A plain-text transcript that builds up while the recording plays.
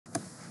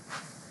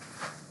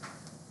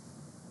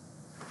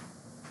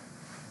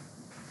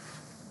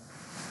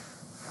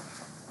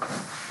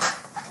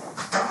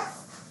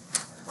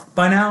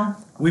By now,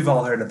 we've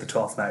all heard of The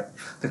Twelfth Night,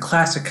 the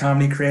classic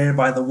comedy created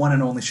by the one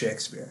and only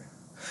Shakespeare.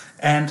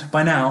 And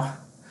by now,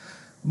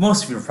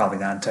 most of you have probably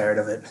gotten tired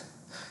of it.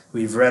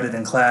 We've read it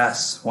in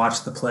class,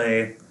 watched the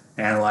play,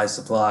 analyzed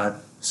the plot,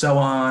 so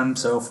on,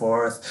 so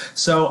forth.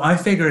 So I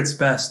figure it's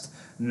best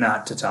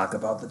not to talk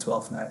about The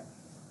Twelfth Night.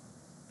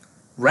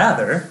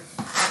 Rather,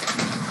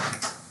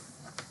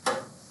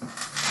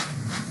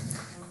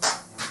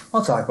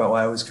 I'll talk about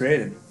why it was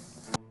created.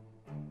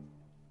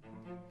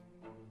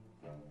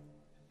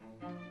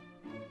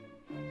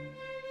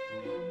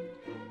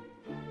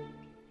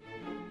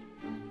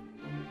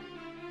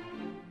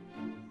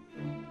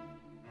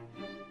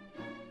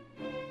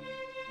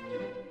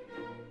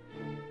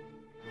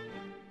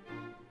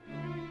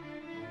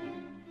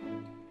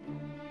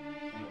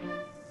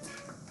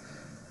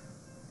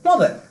 Well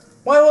then,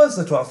 why was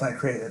the Twelfth Night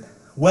created?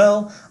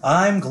 Well,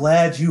 I'm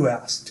glad you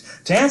asked.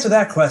 To answer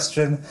that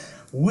question,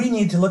 we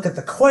need to look at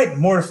the quite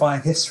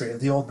mortifying history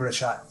of the old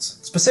British Isles,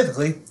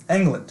 specifically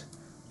England,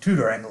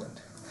 Tudor England.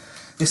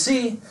 You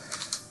see,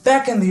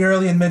 back in the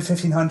early and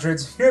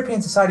mid-1500s,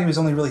 European society was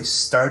only really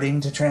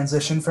starting to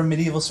transition from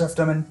medieval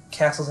serfdom and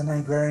castles and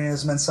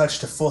agrarianism and such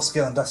to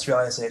full-scale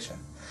industrialization.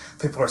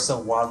 People were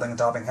still waddling and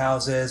daubing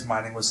houses,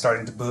 mining was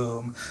starting to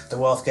boom, the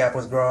wealth gap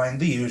was growing,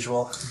 the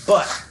usual,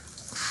 but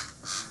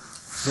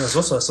there was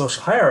also a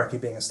social hierarchy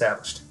being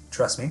established.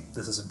 Trust me,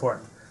 this is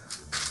important.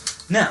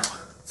 Now,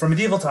 from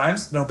medieval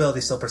times, the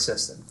nobility still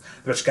persisted.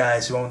 The rich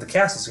guys who owned the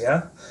castles,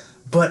 yeah?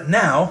 But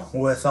now,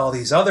 with all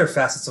these other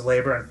facets of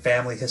labor and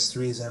family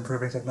histories and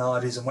improving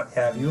technologies and what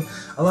have you,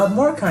 allowed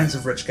more kinds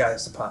of rich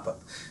guys to pop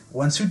up.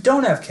 Ones who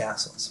don't have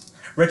castles.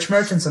 Rich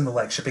merchants and the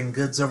like, shipping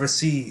goods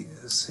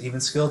overseas. Even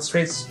skilled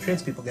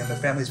tradespeople getting their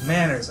families'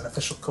 manors and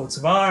official coats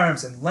of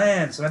arms and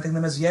land, cementing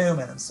them as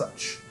yeomen and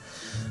such.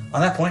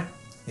 On that point,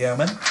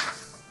 yeomen,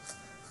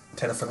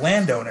 title for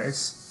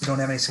landowners, you don't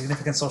have any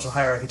significant social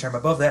hierarchy term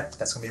above that.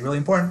 That's going to be really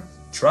important.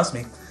 Trust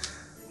me.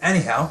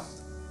 Anyhow,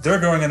 they're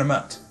growing in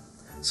amount.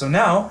 So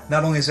now,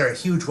 not only is there a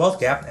huge wealth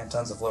gap and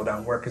tons of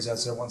low-down workers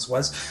as there once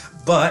was,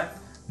 but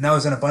now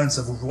there's an abundance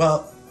of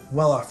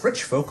well-off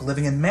rich folk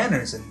living in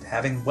manors and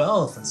having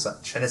wealth and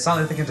such. And it's not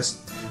like they can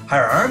just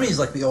hire armies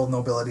like the old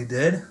nobility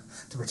did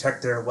to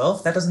protect their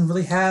wealth. That doesn't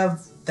really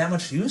have that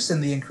much use in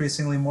the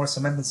increasingly more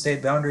cemented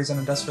state boundaries and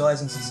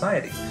industrializing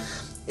society.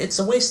 It's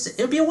a waste.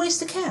 It would be a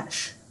waste of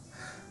cash.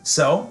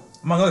 So,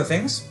 among other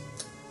things,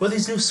 what do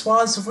these new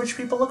swaths of rich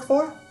people look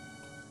for?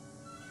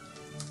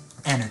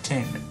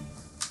 Entertainment.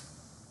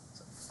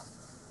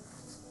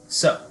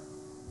 So,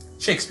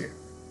 Shakespeare.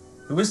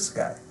 Who is this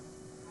guy?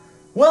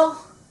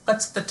 Well,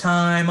 let's the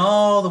time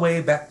all the way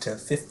back to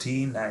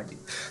 1590.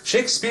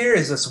 Shakespeare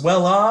is this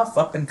well-off,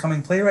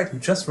 up-and-coming playwright who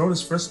just wrote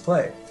his first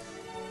play.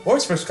 Or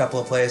his first couple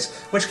of plays.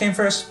 Which came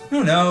first?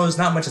 Who knows?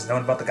 Not much is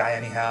known about the guy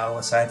anyhow,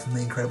 aside from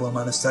the incredible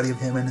amount of study of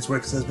him and his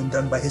works that has been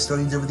done by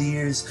historians over the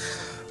years.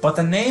 But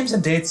the names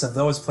and dates of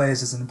those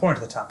plays isn't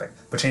important to the topic.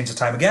 But change the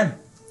time again.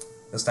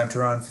 This time to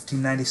around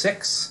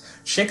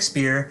 1596.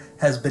 Shakespeare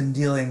has been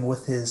dealing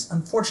with his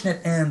unfortunate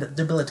and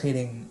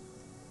debilitating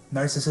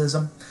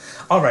narcissism.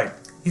 Alright,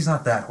 he's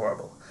not that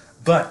horrible.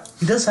 But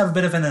he does have a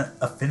bit of an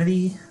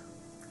affinity,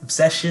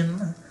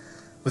 obsession,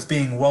 with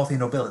being wealthy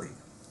nobility.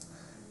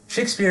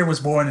 Shakespeare was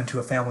born into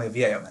a family of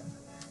yeomen,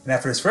 and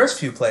after his first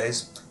few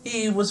plays,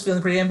 he was feeling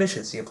pretty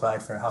ambitious. He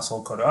applied for a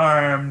household coat of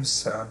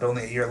arms, and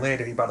only a year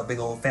later he bought a big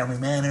old family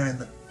manor in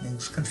the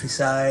English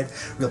countryside,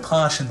 real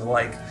posh and the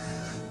like.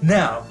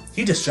 Now,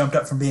 he just jumped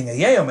up from being a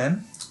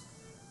yeoman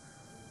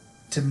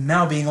to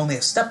now being only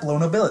a step below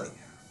nobility.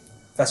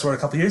 Fast forward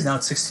a couple years, now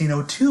it's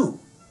 1602.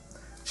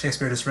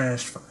 Shakespeare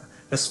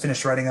just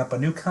finished writing up a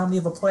new comedy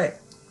of a play,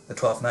 The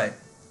Twelfth Night.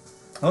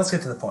 Now let's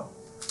get to the point.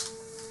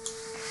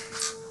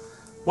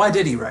 Why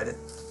did he write it?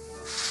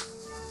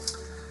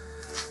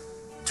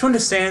 To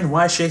understand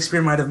why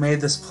Shakespeare might have made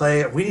this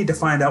play, we need to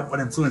find out what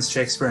influenced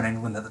Shakespeare in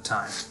England at the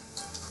time.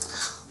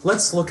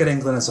 Let's look at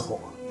England as a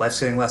whole. Life's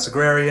getting less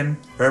agrarian,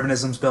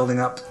 urbanism's building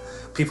up,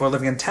 people are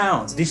living in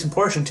towns, a decent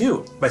portion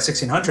too. By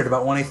 1600,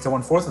 about 1/8 to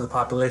 1/4 of the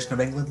population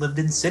of England lived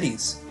in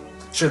cities.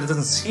 Sure, that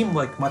doesn't seem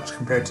like much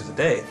compared to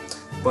today,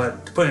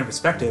 but to put it in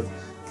perspective,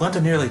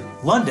 London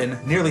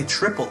nearly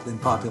tripled in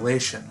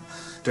population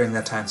during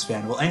that time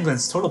span, while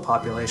England's total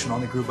population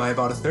only grew by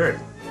about 1/3.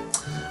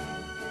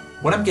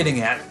 What I'm getting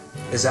at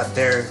is that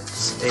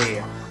there's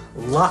a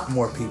lot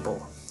more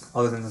people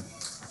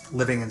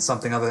living in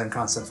something other than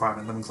constant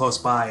farming, living close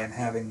by and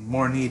having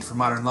more need for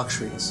modern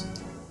luxuries,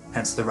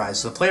 hence the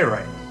rise of the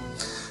playwright.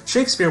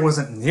 Shakespeare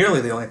wasn't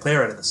nearly the only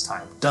playwright at this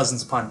time.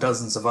 Dozens upon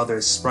dozens of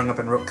others sprung up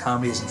and wrote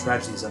comedies and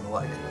tragedies and the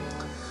like.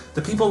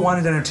 The people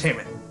wanted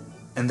entertainment,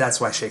 and that's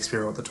why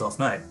Shakespeare wrote The Twelfth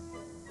Night.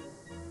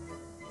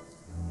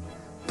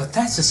 But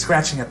that's just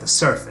scratching at the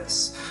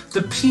surface.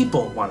 The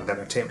people wanted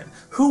entertainment.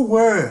 Who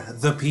were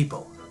the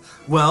people?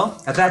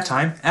 Well, at that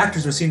time,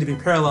 actors were seen to be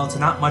parallel to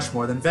not much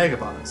more than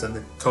vagabonds, and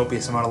the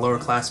copious amount of lower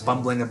class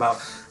bumbling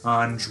about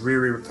on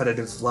dreary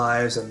repetitive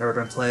lives and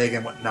urban plague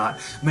and whatnot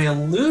may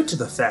allude to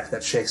the fact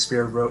that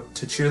Shakespeare wrote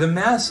to cheer the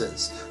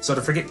masses, so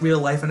to forget real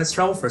life and its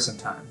trouble for some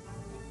time.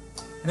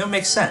 and it would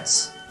make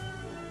sense.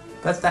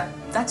 But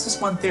that's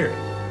just one theory.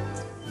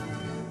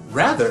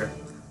 Rather,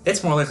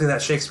 it's more likely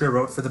that Shakespeare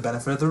wrote for the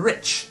benefit of the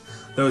rich,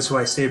 those who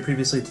I stated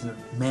previously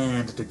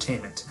demand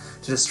entertainment,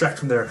 to distract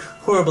from their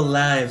horrible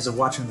lives of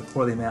watching the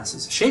poorly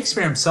masses.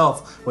 Shakespeare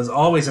himself was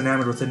always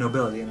enamored with the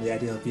nobility and the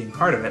idea of being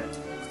part of it,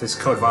 with his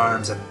coat of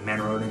arms and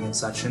manneroning and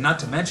such, and not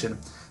to mention,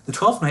 the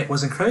Twelfth Night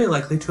was incredibly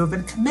likely to have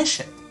been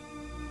commissioned.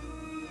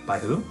 By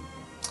who?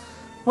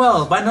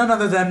 Well, by none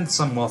other than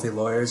some wealthy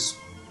lawyers.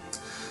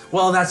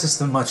 Well, that's just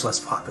the much less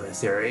popular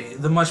theory,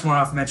 the much more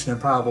often mentioned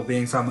and probable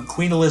being from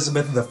Queen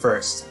Elizabeth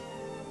I.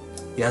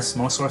 Yes,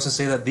 most sources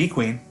say that the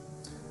Queen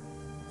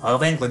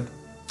of England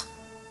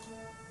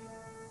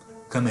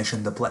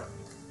commissioned the play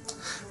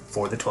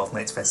for the Twelfth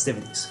Night's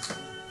festivities.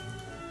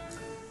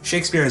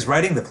 Shakespeare is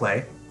writing the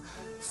play,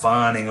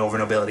 fawning over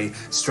nobility,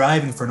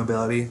 striving for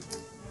nobility,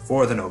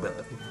 for the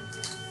nobility.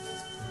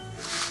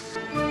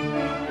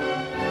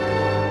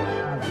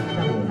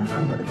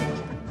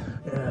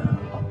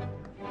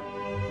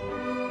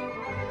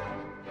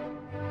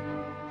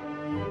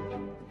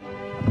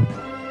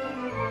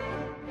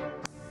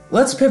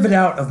 Let's pivot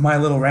out of my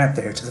little rant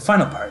there to the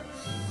final part.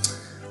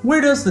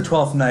 Where does the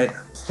Twelfth Night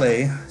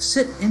play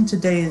sit in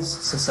today's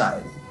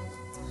society?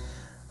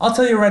 I'll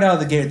tell you right out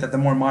of the gate that the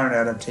more modern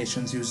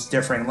adaptations use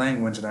differing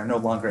language and are no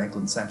longer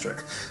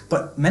England-centric,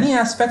 but many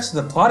aspects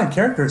of the plot and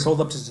characters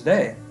hold up to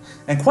today,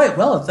 and quite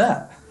well at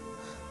that.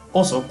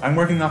 Also, I'm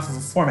working off of a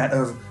format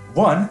of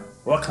 1.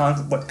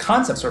 What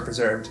concepts are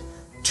preserved,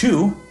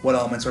 2. What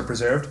elements are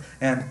preserved,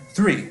 and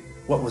 3.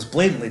 What was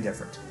blatantly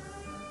different.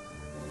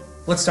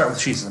 Let's start with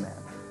She's the Man,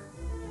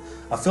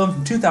 a film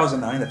from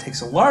 2009 that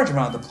takes a large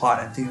amount of the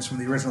plot and themes from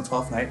the original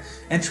Twelfth Night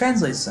and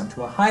translates them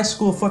to a high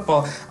school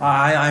football,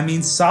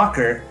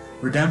 soccer,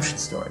 redemption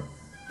story.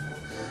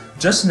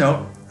 Just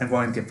note, I'm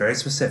going to get very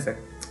specific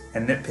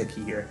and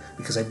nitpicky here,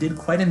 because I did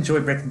quite enjoy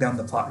breaking down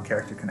the plot and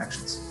character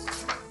connections.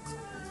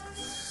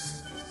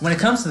 When it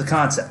comes to the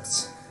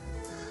concepts,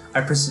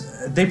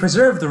 they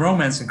preserved the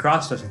romance and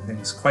cross-stitching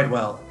things quite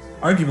well,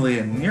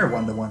 arguably a near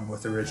one-to-one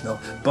with the original,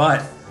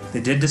 but they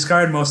did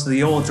discard most of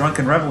the old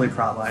drunken revelry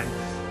plotline,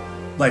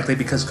 likely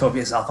because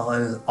copious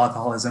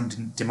alcoholism,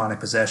 demonic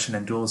possession,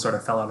 and duels sort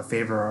of fell out of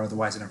favor or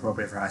otherwise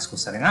inappropriate for a high school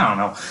setting. I don't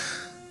know.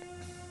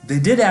 They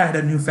did add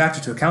a new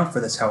factor to account for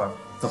this, however.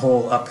 The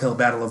whole uphill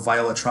battle of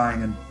Viola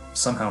trying and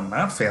somehow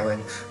not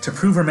failing to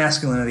prove her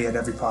masculinity at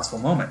every possible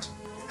moment.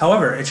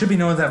 However, it should be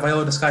noted that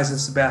Viola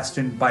disguises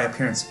Sebastian by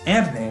appearance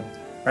and name,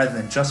 rather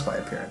than just by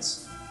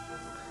appearance.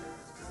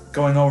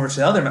 Going over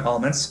to other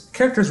elements,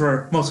 characters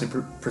were mostly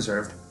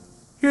preserved.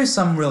 Here's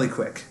some really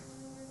quick.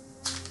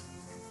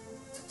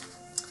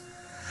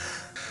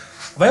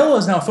 Viola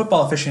is now a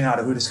football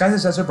aficionado who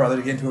disguises as her brother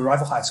to get into a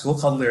rival high school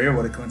called Illyria,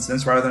 what a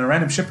coincidence, rather than a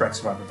random shipwreck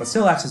survivor, but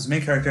still acts as the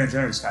main character and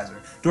gender disguiser.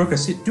 Duke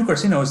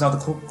Orsino is now the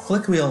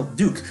colloquial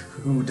Duke,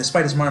 who,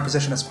 despite his modern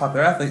position as a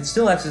popular athlete,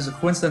 still acts as a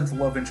coincidental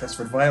love interest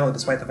for Viola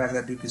despite the fact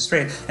that Duke is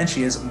straight and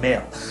she is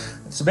male.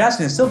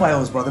 Sebastian is still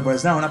Viola's brother, but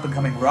is now an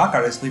up-and-coming rock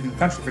artist leaving the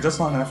country for just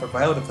long enough for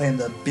Viola to play in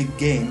the big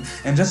game,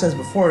 and just as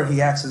before,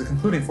 he acts as a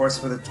concluding force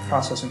for the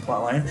cross-dressing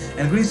plotline,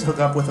 and agrees to hook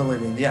up with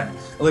Olivia in the end.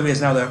 Olivia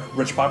is now the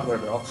rich, popular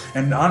girl,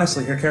 and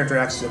honestly, her character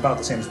acts about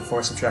the same as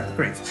before, subtract the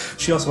grief.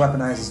 She also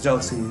weaponizes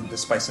jealousy to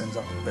spice things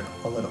up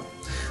a little.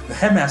 The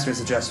headmaster is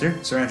a jester.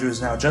 Sir Andrew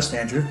is now just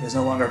Andrew, is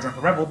no longer a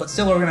drunken rebel, but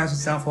still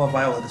organizes the downfall of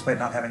Viola despite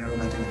not having a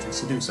romantic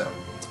interest to do so.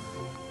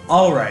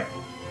 Alright.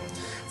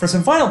 For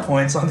some final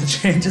points on the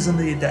changes in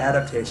the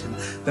adaptation,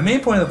 the main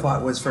point of the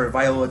plot was for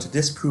Viola to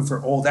disprove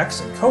her old ex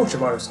and coach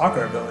about her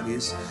soccer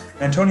abilities.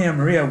 Antonia and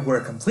Maria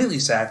were completely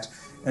sacked,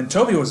 and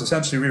Toby was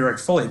essentially reworked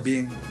fully,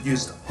 being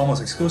used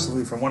almost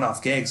exclusively for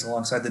one-off gags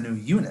alongside the new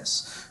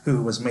Eunice,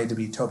 who was made to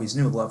be Toby's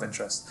new love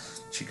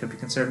interest. She could be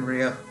considered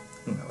Maria,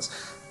 who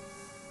knows.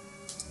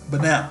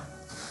 But now,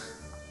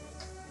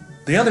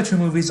 the other two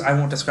movies I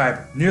won't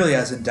describe nearly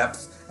as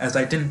in-depth, as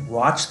I didn't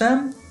watch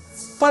them,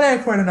 but I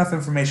acquired enough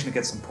information to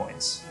get some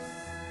points.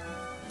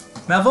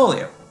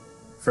 Malvolio,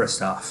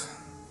 first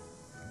off.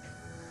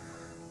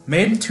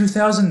 Made in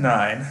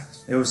 2009,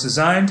 it was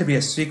designed to be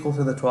a sequel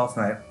to The Twelfth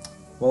Night,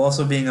 while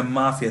also being a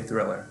mafia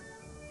thriller.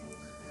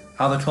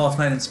 How The Twelfth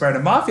Night inspired a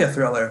mafia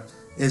thriller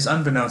is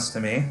unbeknownst to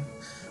me,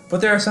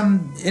 but there are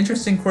some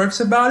interesting quirks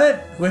about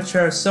it, which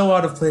are so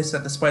out of place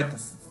that despite the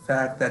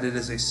fact that it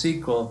is a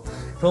sequel,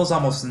 it holds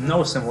almost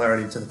no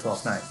similarity to The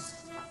Twelfth Night,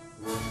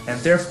 and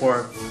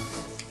therefore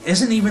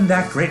isn't even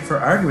that great for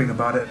arguing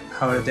about it,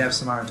 how it adapts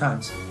to modern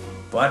times.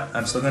 But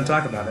I'm still going to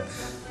talk about it.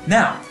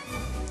 Now,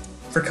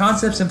 for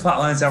concepts and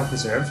plotlines that were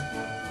preserved,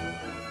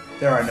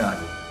 there are none.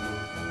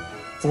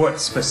 For what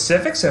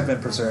specifics have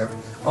been preserved,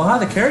 while how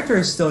the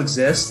characters still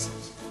exist,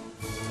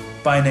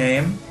 by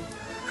name,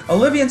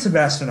 Olivia and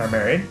Sebastian are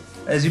married,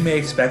 as you may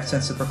expect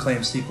since it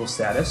proclaims sequel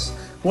status.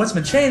 What's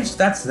been changed,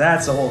 that's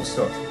a whole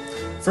story.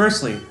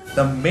 Firstly,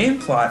 the main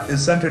plot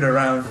is centered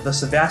around the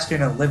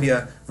Sebastian and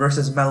Olivia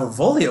versus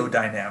Malvolio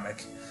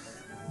dynamic,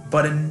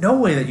 but in no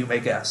way that you may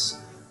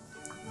guess.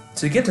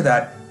 To get to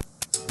that,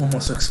 we'll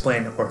also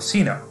explain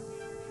Orsino.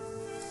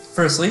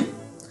 Firstly,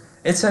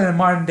 it's set in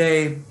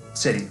modern-day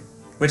city.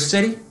 Which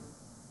city?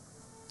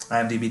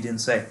 IMDb didn't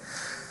say.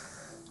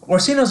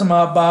 Orsino's a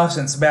mob boss,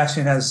 and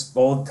Sebastian has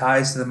old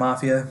ties to the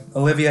mafia.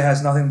 Olivia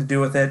has nothing to do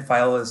with it.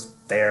 Viola's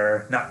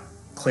there, not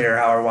clear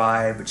how or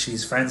why, but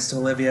she's friends to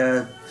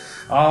Olivia.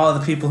 All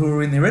the people who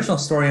were in the original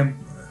story,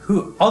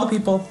 employed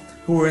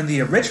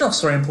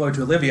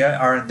to Olivia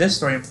are in this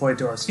story employed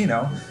to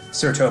Orsino.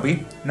 Sir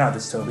Toby, not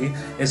this Toby,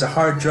 is a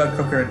hard drug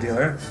cooker and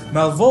dealer.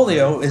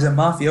 Malvolio is a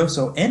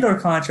mafioso and/or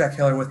contract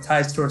killer with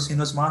ties to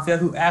Orsino's mafia,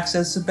 who acts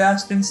as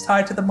Sebastian's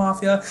tie to the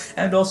mafia,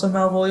 and also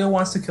Malvolio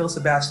wants to kill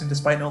Sebastian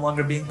despite no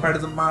longer being part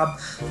of the mob.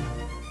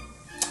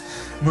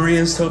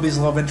 Maria's Toby's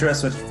love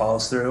interest, which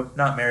follows through.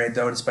 Not married,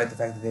 though, despite the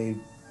fact that they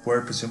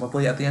were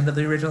presumably at the end of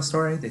the original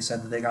story. They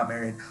said that they got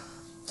married.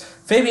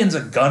 Fabian's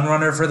a gun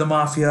runner for the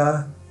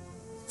mafia.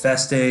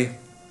 Feste,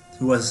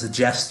 who was the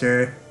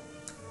jester,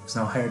 is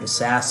now a hired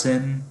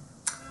assassin.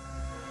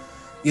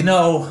 You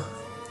know,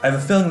 I have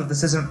a feeling that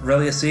this isn't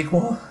really a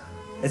sequel.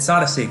 It's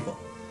not a sequel.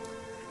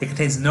 It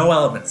contains no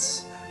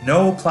elements,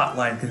 no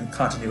plotline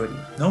continuity,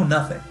 no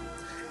nothing.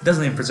 It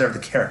doesn't even preserve the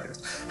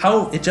characters.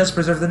 It just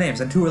preserves the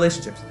names and 2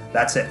 relationships.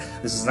 That's it.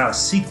 This is not a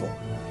sequel.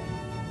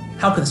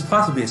 How could this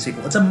possibly be a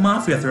sequel? It's a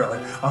mafia thriller,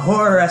 a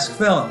horror-esque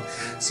film,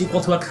 sequel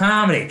to a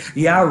comedy.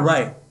 Yeah,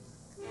 right.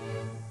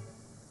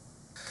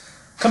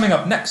 Coming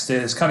up next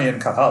is Kani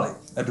and Kathali,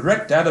 a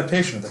direct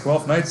adaptation of the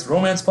Twelfth Night's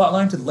romance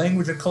plotline to the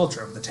language and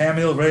culture of the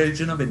Tamil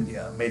region of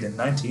India, made in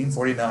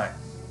 1949.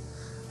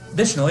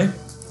 Additionally,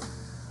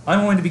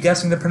 I'm going to be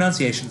guessing the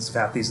pronunciations of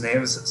half these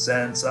names,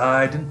 since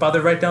I didn't bother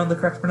to write down the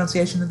correct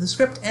pronunciation of the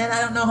script, and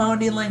I don't know how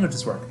Indian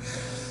languages work.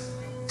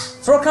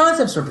 4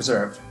 concepts were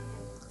preserved.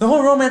 The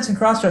whole romance and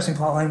cross-dressing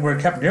plotline were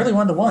kept nearly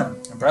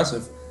 1-to-1.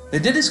 Impressive. They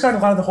did discard a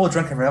lot of the whole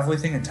drunken revelry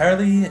thing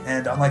entirely,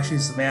 and unlike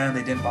She's the Man,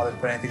 they didn't bother to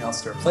put anything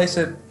else to replace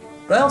it.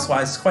 But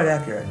elsewise, it's quite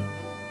accurate.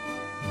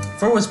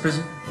 For what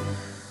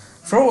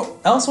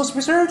else was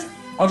preserved?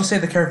 I'll just say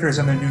the characters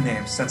and their new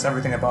names, since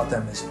everything about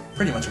them is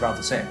pretty much about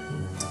the same.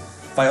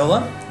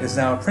 Viola is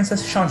now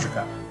Princess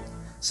Chandrika.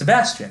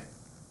 Sebastian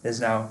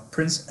is now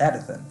Prince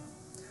Adathan.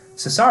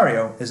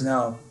 Cesario is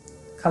now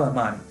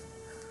Kalamani.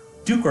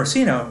 Duke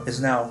Orsino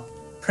is now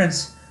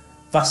Prince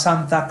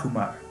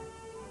Vasantakumar.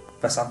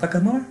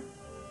 Vasantakumar?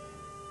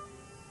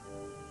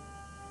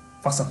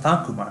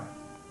 Vasantakumar.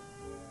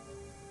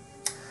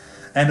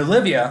 And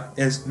Olivia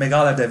is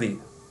Meghala Devi.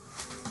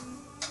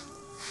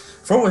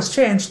 For what was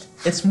changed,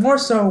 it's more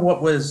so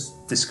what was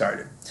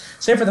discarded.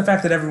 Save for the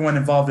fact that everyone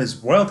involved is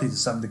royalty to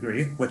some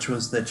degree, which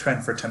was the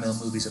trend for Tamil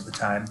movies at the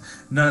time.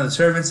 None of the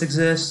servants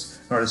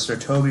exist, nor does Sir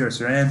Toby or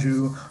Sir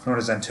Andrew, nor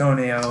does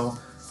Antonio,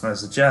 nor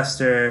does the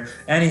jester.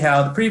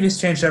 Anyhow, the previous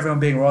change to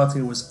everyone being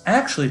royalty was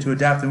actually to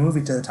adapt the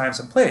movie to the times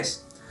and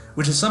place,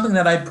 which is something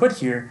that I'd put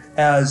here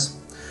as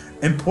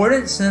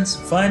important, since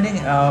finding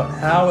out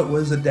how it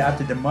was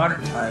adapted to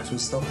modern times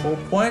was the whole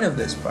point of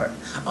this part.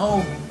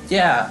 Oh,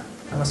 yeah,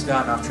 I must have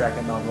gotten off track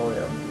in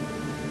Malvolio.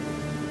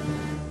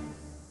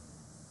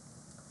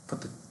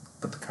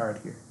 Put the card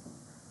here.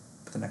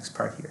 Put the next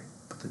part here.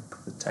 Put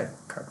the title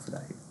card for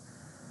that here.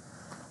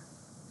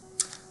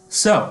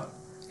 So,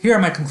 here are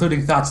my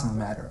concluding thoughts on the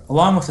matter,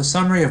 along with a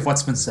summary of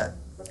what's been said.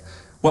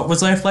 What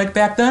was life like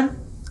back then?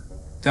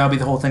 That'll be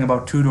the whole thing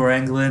about Tudor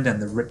England and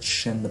the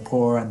rich and the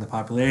poor and the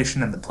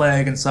population and the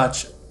plague and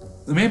such.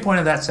 The main point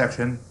of that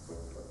section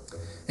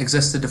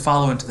existed to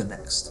follow into the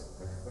next.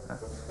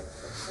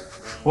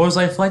 What was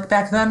life like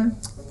back then?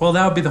 Well,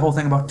 that would be the whole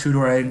thing about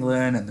Tudor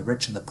England and the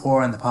rich and the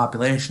poor and the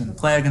population and the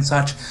plague and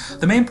such.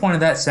 The main point of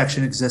that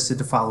section existed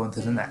to follow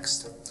into the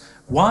next.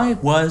 Why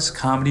was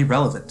comedy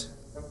relevant?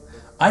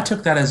 I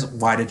took that as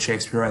why did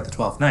Shakespeare write the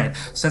Twelfth Night,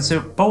 since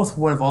it both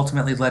would have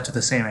ultimately led to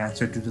the same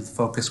answer due to the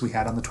focus we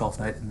had on the Twelfth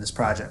Night in this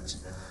project.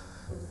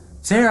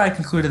 There I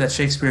concluded that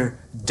Shakespeare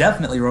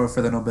definitely wrote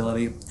for the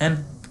nobility,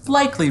 and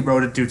likely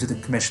wrote it due to the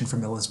commission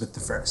from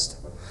Elizabeth I.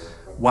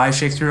 Why is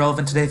Shakespeare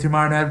relevant today through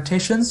modern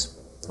adaptations?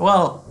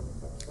 Well,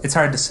 it's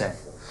hard to say.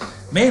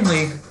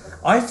 Mainly,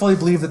 I fully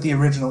believe that the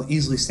original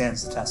easily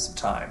stands the test of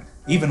time,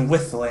 even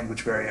with the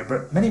language barrier,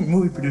 but many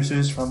movie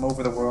producers from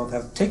over the world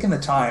have taken the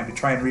time to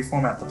try and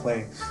reformat the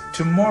play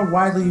to more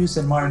widely used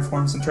and modern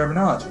forms and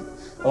terminology,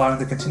 allowing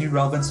the continued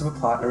relevance of a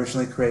plot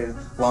originally created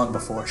long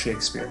before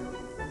Shakespeare.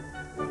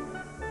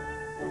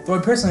 Though I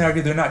personally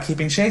argue they're not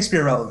keeping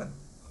Shakespeare relevant.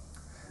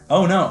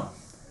 Oh no,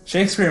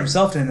 Shakespeare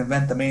himself didn't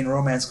invent the main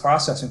romance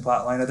cross-dressing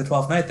plotline of the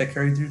Twelfth Night that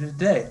carried through to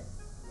today.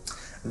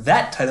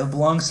 That title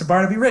belongs to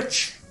Barnaby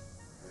Rich,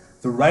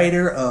 the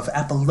writer of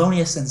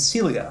Apollonius and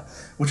Celia,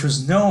 which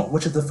is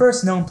the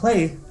first known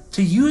play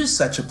to use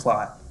such a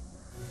plot.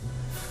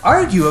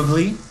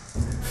 Arguably,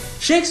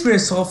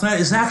 Shakespeare's Twelfth Night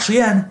is actually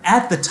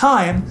at the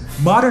time,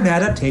 modern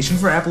adaptation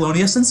for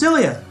Apollonius and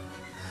Celia.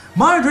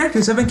 Modern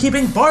directors have been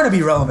keeping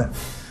Barnaby relevant,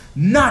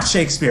 not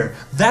Shakespeare.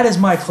 That is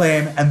my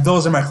claim, and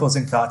those are my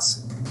closing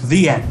thoughts.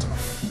 The end.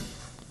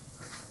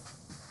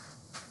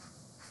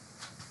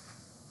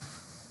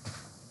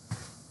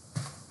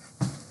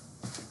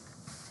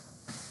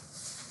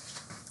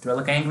 Do I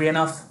look angry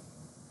enough?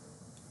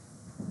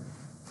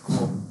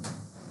 Cool.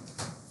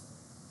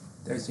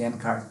 There's the end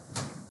card.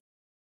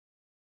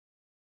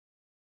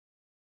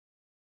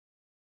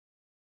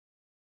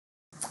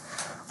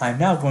 I'm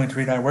now going to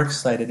read my works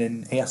cited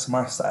in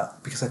ASMR style,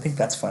 because I think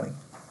that's funny.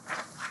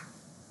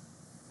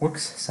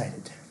 Works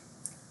cited.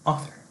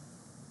 Author.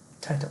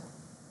 Title.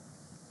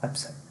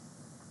 Website.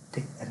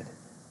 Date edited.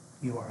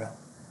 URL.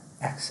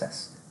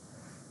 Accessed.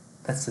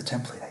 That's the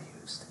template I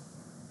used.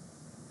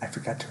 I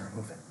forgot to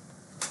remove it.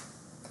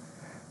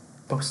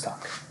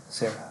 Bostock.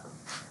 Sarah.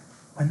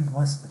 When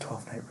was the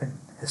 12th Night written?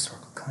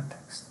 Historical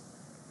context.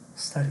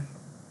 Study.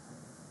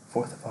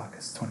 4th of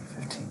August,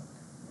 2015.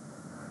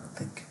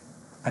 Link.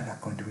 I'm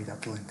not going to read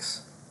out the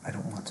links. I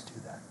don't want to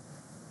do that.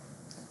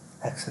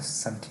 Access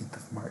 17th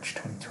of March,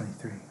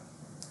 2023.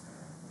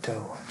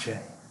 Doe,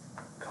 J.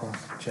 Colin,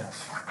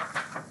 Jeff.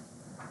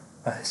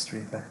 A History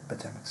of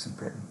Epidemics in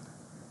Britain.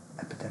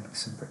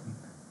 Epidemics in Britain,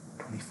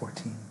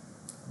 2014.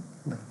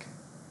 Link.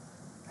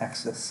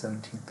 Access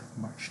 17th of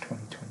March,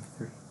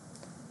 2023.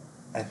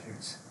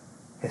 Editors.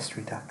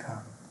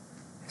 History.com.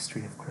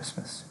 History of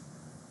Christmas.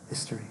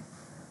 History.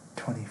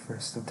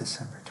 21st of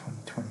December,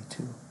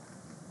 2022.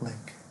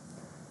 Link.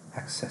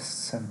 Access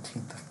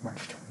 17th of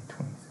March,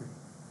 2023.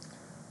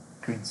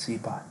 Green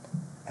Seabot,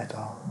 et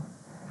al.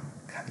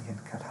 Kanian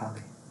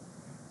Kathali.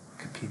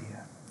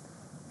 Wikipedia.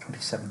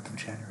 27th of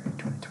January,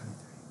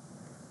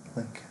 2023.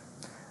 Link.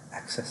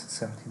 Access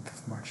 17th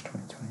of March,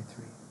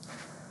 2023.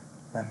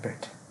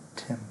 Lambert,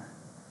 Tim.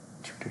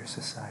 Tudor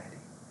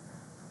Society.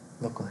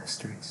 Local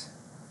Histories.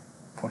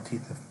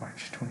 14th of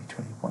March,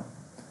 2021.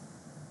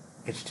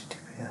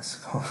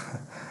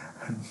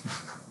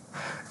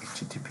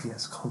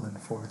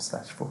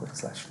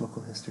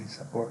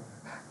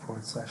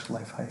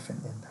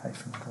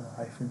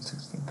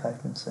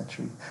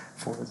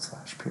 /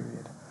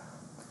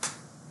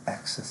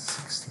 Access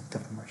 16th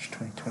of March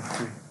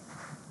 2023.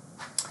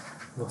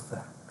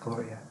 Lotha,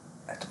 Gloria,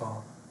 et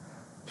al.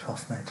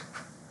 Twelfth Night.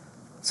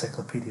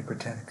 Encyclopedia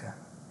Britannica.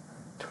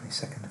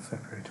 22nd of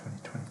February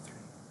 2023.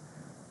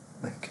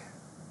 Link.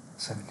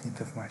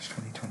 17th of March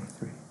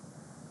 2023.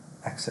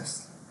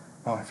 Access.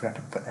 Oh, I forgot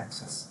to put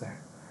access there.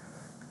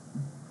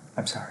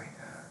 I'm sorry.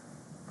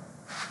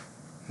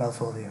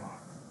 Malvolio.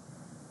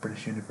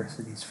 British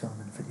University's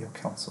Film and Video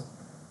Council.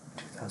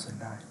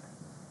 2009.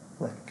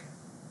 Link.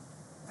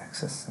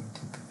 Access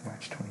 17th of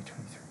March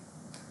 2023.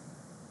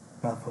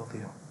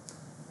 Malvolio.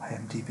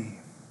 IMDb.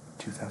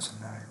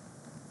 2009.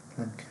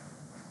 Link.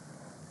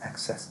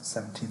 Access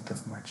 17th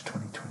of March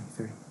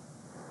 2023.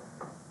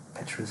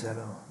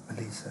 Petrozello,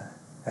 Melissa,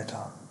 et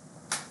al.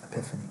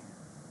 Epiphany.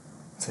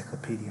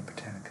 Encyclopedia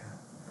Britannica.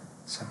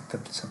 7th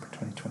of December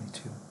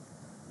 2022.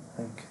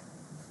 Link.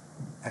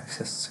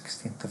 Access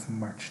 16th of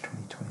March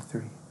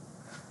 2023.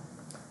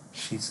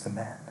 She's the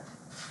Man.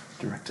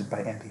 Directed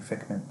by Andy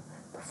Fickman.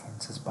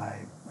 Performances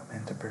by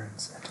Amanda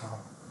Burns et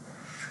al.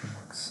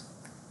 DreamWorks.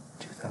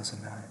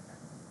 2009.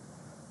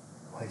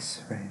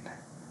 Weiss, Rain.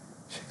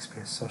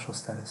 Shakespeare's Social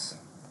Status.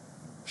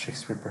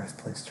 Shakespeare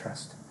Birthplace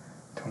Trust.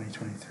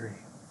 2023.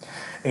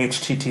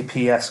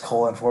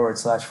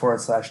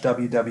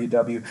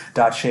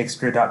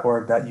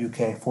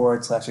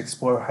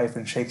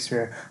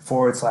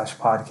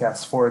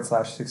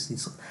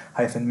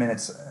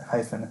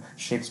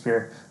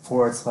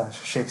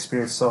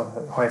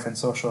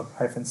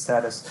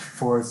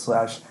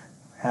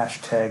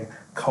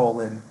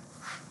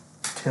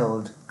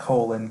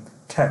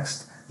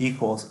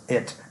 equals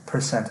it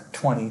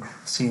 %20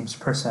 seems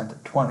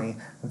 %20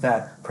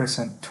 that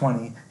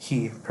 %20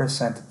 he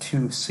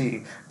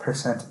 %2c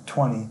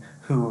 %20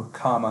 who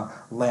comma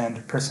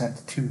land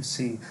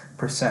 %2c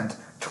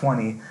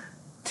 %20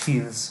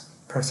 teeths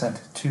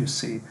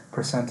 %2c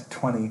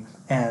 %20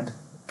 and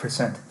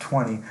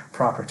 %20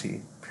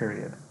 property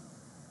period.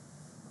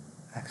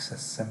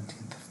 Access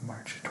 17th of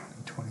March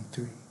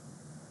 2023.